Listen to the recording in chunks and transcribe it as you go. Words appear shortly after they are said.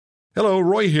Hello,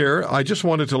 Roy here. I just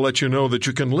wanted to let you know that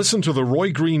you can listen to The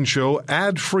Roy Green Show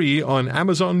ad-free on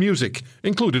Amazon Music,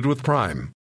 included with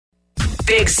Prime.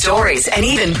 Big stories and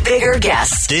even bigger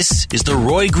guests. This is The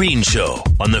Roy Green Show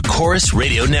on the Chorus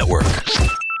Radio Network.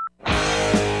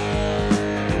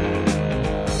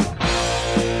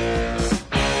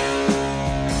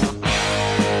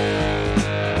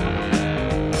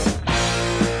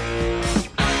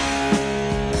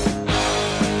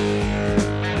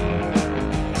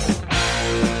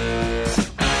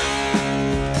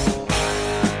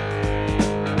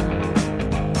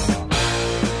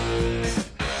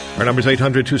 Our number is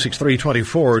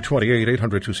 800-263-2428,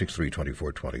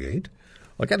 800-263-2428.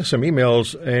 I'll get to some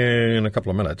emails in a couple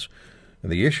of minutes.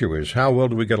 And the issue is, how well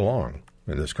do we get along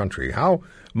in this country? How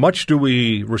much do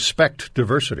we respect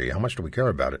diversity? How much do we care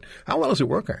about it? How well is it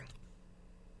working?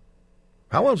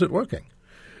 How well is it working?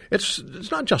 It's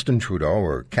not Justin Trudeau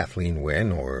or Kathleen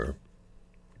Wynne or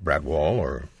Brad Wall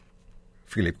or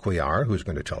Philippe Couillard who's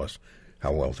going to tell us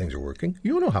how well things are working.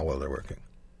 You know how well they're working.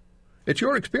 It's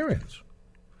your experience.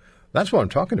 That's what I'm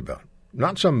talking about.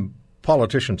 Not some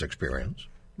politician's experience,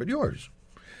 but yours.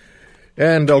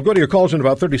 And I'll go to your calls in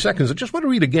about 30 seconds. I just want to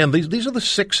read again. These are the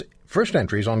 6 first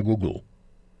entries on Google.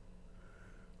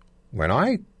 When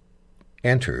I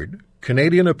entered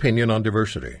Canadian opinion on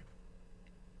diversity,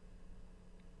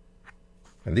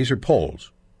 and these are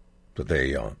polls that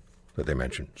they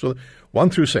mentioned. So 1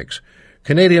 through 6.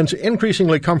 Canadians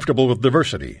increasingly comfortable with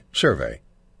diversity survey.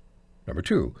 Number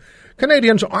 2.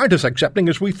 Canadians aren't as accepting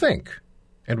as we think,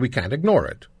 and we can't ignore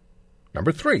it.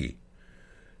 Number 3.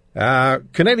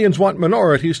 Canadians want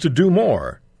minorities to do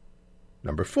more.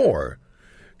 Number 4.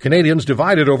 Canadians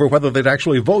divided over whether they'd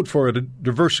actually vote for a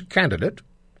diverse candidate.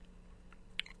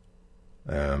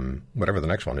 Whatever the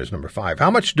next one is, number 5.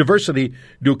 How much diversity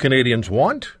do Canadians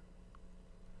want?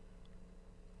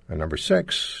 And number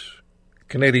 6.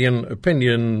 Canadian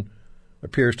opinion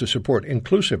appears to support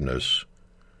inclusiveness.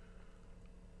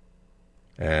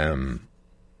 You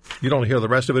don't hear the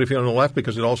rest of it if you're on the left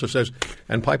because it also says,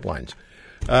 and pipelines.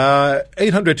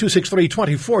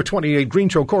 800-263-2428, Green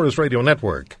Show Chorus Radio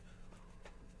Network.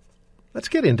 Let's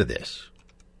get into this.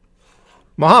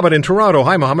 Mohammed in Toronto.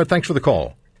 Hi, Mohammed. Thanks for the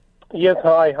call. Yes,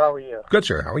 hi. How are you? Good,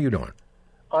 sir. How are you doing?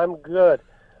 I'm good.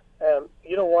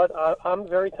 You know what? I'm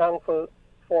very thankful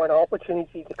for an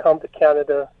opportunity to come to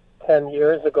Canada 10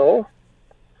 years ago.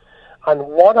 And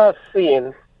what I've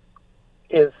seen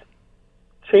is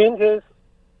changes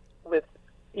with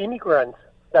immigrants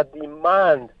that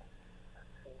demand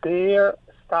their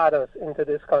status into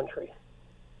this country.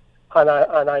 And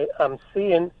I am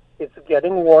seeing it's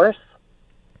getting worse.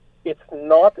 It's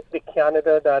not the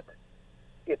Canada that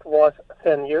it was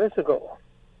 10 years ago.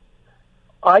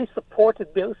 I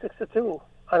supported Bill 62,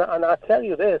 and I'll tell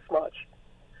you this much.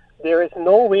 There is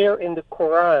nowhere in the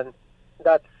Quran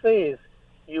that says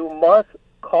you must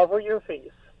cover your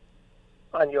face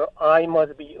and your eye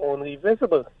must be only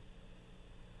visible.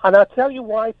 And I'll tell you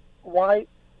why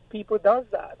people does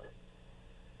that.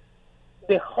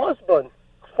 The husband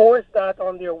forced that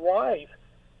on their wife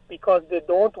because they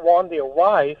don't want their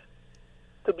wife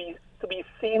to be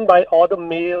seen by other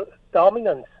male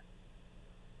dominance.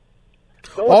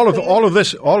 All of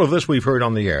this we've heard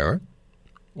on the air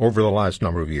over the last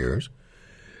number of years.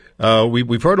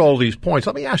 We've heard all these points.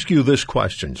 Let me ask you this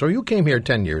question. So you came here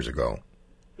 10 years ago.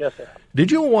 Yes, sir. Did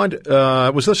you want,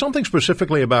 was there something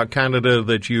specifically about Canada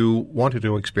that you wanted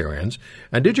to experience?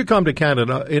 And did you come to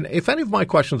Canada, and if any of my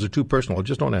questions are too personal,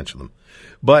 just don't answer them.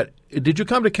 But did you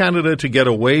come to Canada to get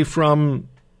away from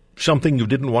something you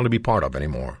didn't want to be part of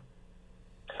anymore?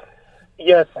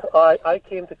 Yes, I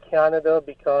came to Canada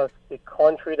because the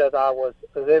country that I was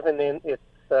living in, it's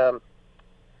a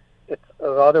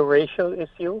rather racial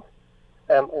issue.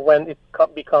 When it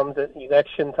becomes an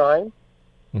election time,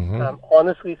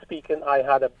 honestly speaking, I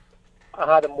had a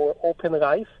more open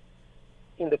life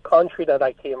in the country that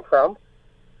I came from,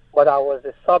 but I was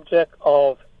the subject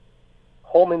of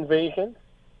home invasion.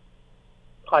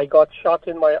 I got shot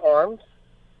in my arms,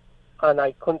 and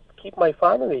I couldn't keep my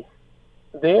family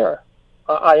there.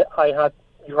 I had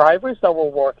drivers that were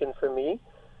working for me.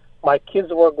 My kids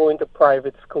were going to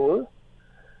private school,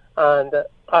 and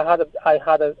I had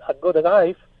a good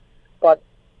life, but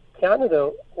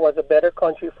Canada was a better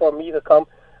country for me to come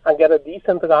and get a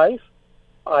decent life.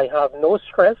 I have no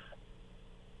stress.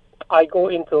 I go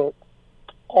into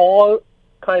all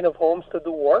kind of homes to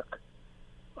do work,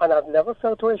 and I've never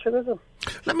felt racialism.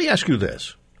 Let me ask you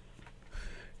this.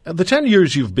 The 10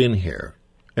 years you've been here,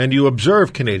 and you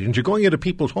observe Canadians, you're going into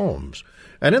people's homes.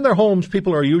 And in their homes,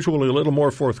 people are usually a little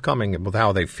more forthcoming with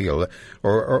how they feel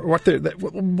or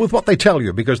with what they tell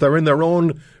you because they're in their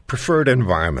own preferred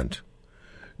environment.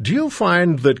 Do you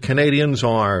find that Canadians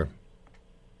are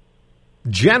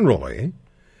generally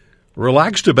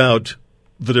relaxed about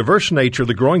the diverse nature,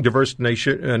 the growing diverse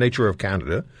nature of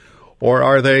Canada, or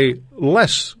are they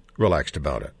less relaxed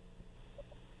about it?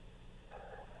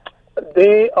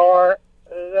 They are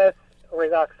less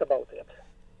relaxed about it.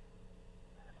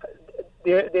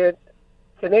 They're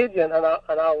Canadian, and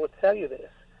I will tell you this,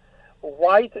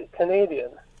 white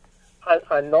Canadians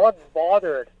are not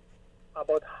bothered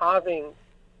about having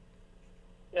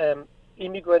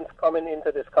immigrants coming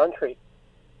into this country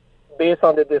based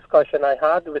on the discussion I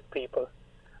had with people.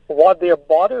 What they're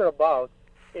bothered about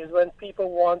is when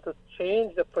people want to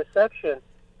change the perception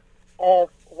of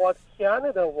what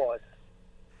Canada was.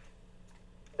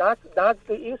 That's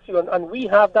the issue, and we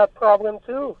have that problem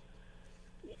too.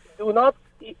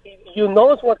 You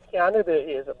know what Canada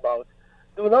is about.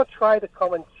 Do not try to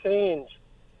come and change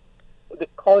the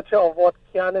culture of what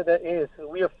Canada is.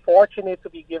 We are fortunate to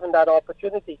be given that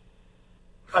opportunity,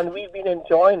 and we've been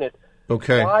enjoying it.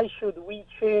 Okay. Why should we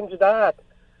change that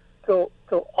to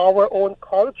our own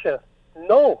culture?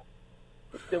 No.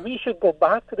 We should go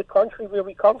back to the country where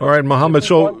we come from. All right, Mohammed.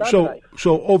 So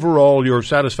overall, your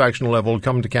satisfaction level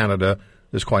coming to Canada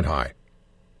is quite high.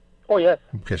 Oh, yes.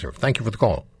 Okay, sir. Thank you for the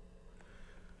call.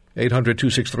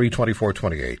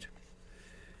 800-263-2428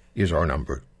 is our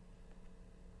number.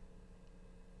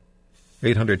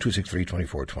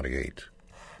 800-263-2428.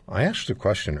 I asked a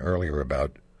question earlier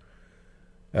about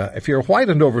if you're white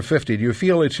and over 50, do you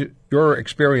feel it's your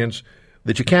experience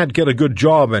that you can't get a good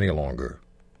job any longer?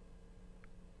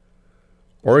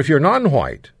 Or if you're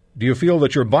non-white, do you feel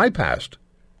that you're bypassed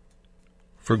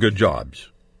for good jobs?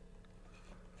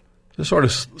 The sort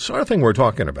of thing we're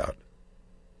talking about.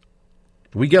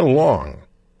 Do we get along?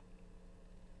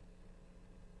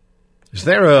 Is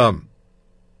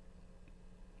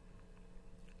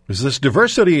this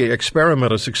diversity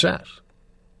experiment a success?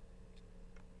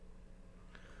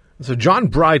 So John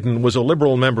Bryden was a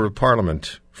Liberal member of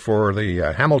Parliament for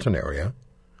the Hamilton area.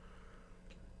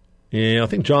 Yeah, I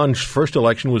think John's first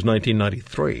election was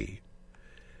 1993.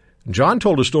 John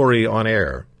told a story on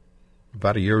air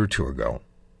about a year or two ago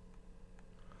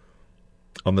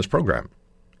on this program.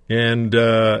 And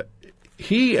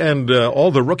he and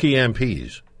all the rookie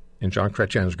MPs in Jean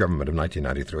Chrétien's government of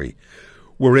 1993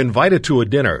 were invited to a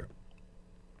dinner.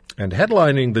 And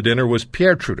headlining the dinner was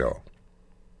Pierre Trudeau,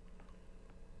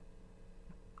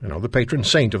 the patron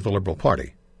saint of the Liberal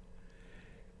Party.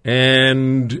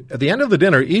 And at the end of the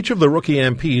dinner, each of the rookie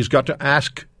MPs got to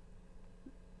ask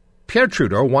Pierre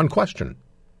Trudeau one question.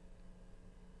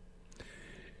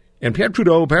 And Pierre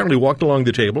Trudeau apparently walked along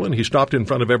the table and he stopped in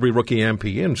front of every rookie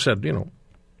MP and said,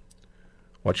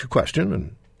 what's your question?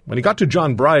 And when he got to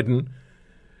John Bryden,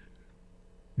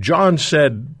 John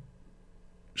said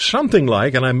something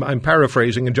like, and I'm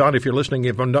paraphrasing, and John, if you're listening,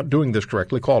 if I'm not doing this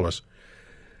correctly, call us.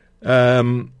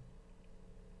 But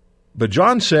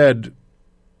John said,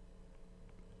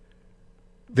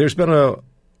 there's been a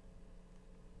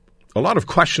lot of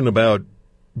question about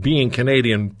being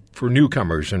Canadian for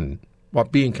newcomers and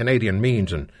what being Canadian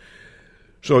means. And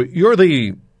so you're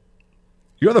the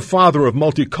father of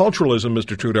multiculturalism,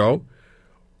 Mr. Trudeau.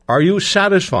 Are you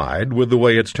satisfied with the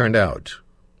way it's turned out?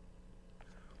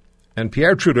 And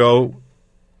Pierre Trudeau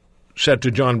said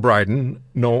to John Bryden,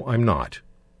 no, I'm not.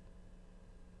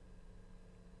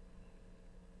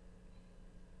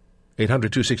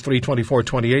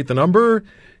 800-263-2428, the number.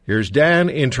 Here's Dan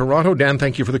in Toronto. Dan,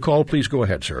 thank you for the call. Please go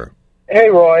ahead, sir. Hey,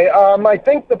 Roy. I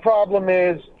think the problem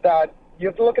is that you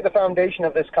have to look at the foundation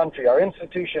of this country. Our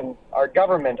institution, our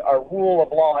government, our rule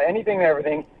of law, anything and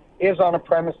everything is on a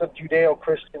premise of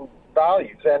Judeo-Christian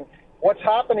values. And what's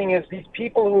happening is these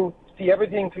people who see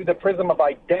everything through the prism of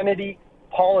identity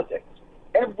politics,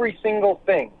 every single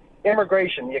thing,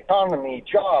 immigration, the economy,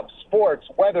 jobs, sports,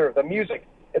 weather, the music,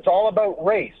 it's all about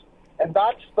race. And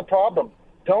that's the problem.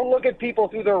 Don't look at people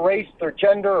through their race, their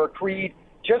gender, or creed.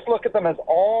 Just look at them as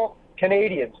all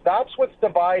Canadians. That's what's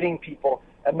dividing people,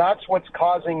 and that's what's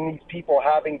causing these people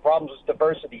having problems with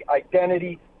diversity,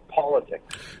 identity politics.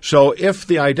 So if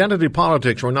the identity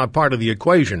politics were not part of the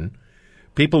equation,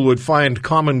 people would find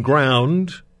common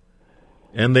ground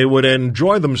and they would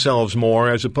enjoy themselves more,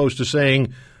 as opposed to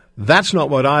saying, that's not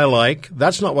what I like,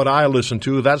 that's not what I listen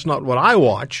to, that's not what I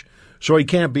watch, so he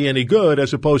can't be any good,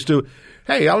 as opposed to,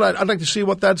 hey, I'd like to see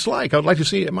what that's like. I'd like to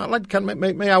see,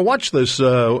 may I watch this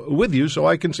with you so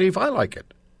I can see if I like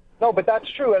it? No, but that's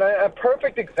true. And a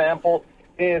perfect example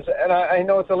is, and I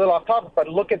know it's a little off topic, but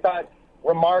look at that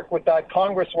remark with that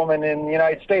congresswoman in the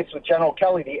United States with General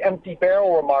Kelly, the empty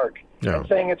barrel remark, and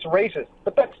saying it's racist.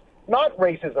 But that's not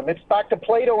racism. It's back to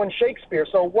Plato and Shakespeare.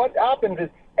 So what happens is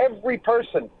every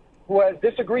person who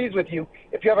disagrees with you,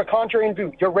 if you have a contrarian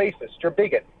view, you're racist, you're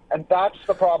bigot. And that's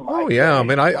the problem. Oh, yeah. I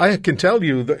mean, I can tell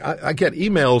you that I get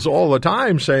emails all the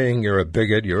time saying you're a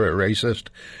bigot, you're a racist.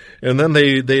 And then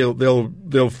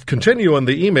they'll continue in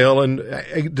the email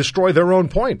and destroy their own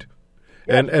point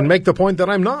and make the point that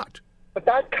I'm not. But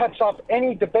that cuts off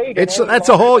any debate. That's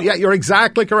a whole, yeah, you're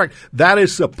exactly correct. That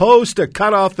is supposed to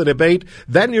cut off the debate.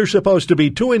 Then you're supposed to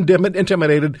be too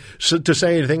intimidated to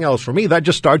say anything else. For me, that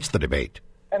just starts the debate.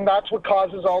 And that's what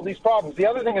causes all these problems. The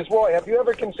other thing is, Roy, have you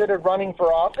ever considered running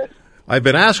for office? I've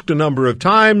been asked a number of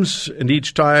times, and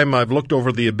each time I've looked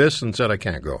over the abyss and said I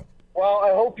can't go. Well,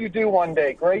 I hope you do one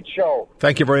day. Great show.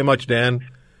 Thank you very much, Dan.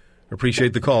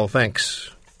 Appreciate the call.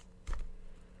 Thanks.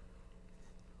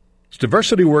 Is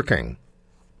diversity working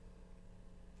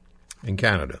in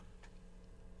Canada?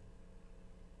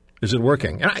 Is it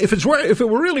working? And if it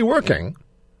were really working,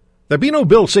 there'd be no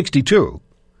Bill 62.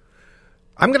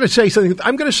 I'm going to say something.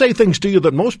 I'm going to say things to you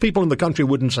that most people in the country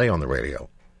wouldn't say on the radio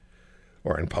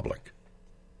or in public,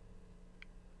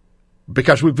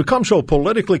 because we've become so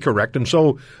politically correct and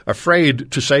so afraid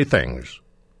to say things.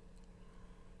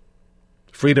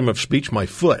 Freedom of speech, my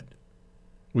foot.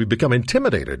 We've become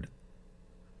intimidated,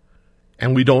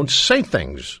 and we don't say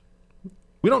things.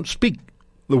 We don't speak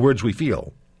the words we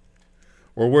feel,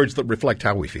 or words that reflect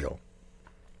how we feel.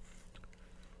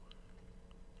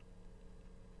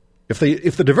 If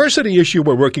the diversity issue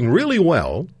were working really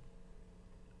well,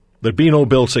 there'd be no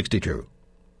Bill 62.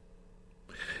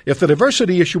 If the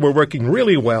diversity issue were working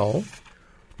really well,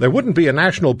 there wouldn't be a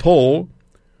national poll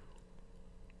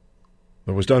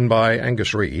that was done by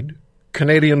Angus Reid.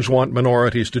 Canadians want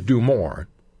minorities to do more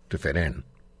to fit in.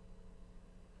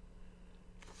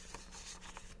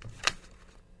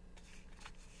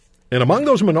 And among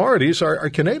those minorities are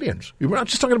Canadians. We're not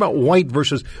just talking about white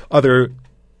versus other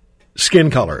skin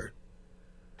color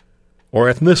or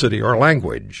ethnicity or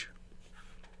language.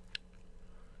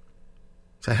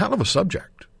 It's a hell of a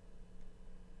subject.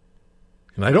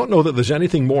 And I don't know that there's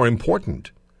anything more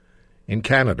important in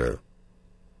Canada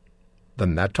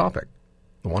than that topic,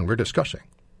 the one we're discussing.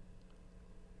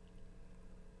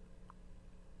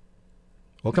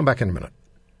 We'll come back in a minute.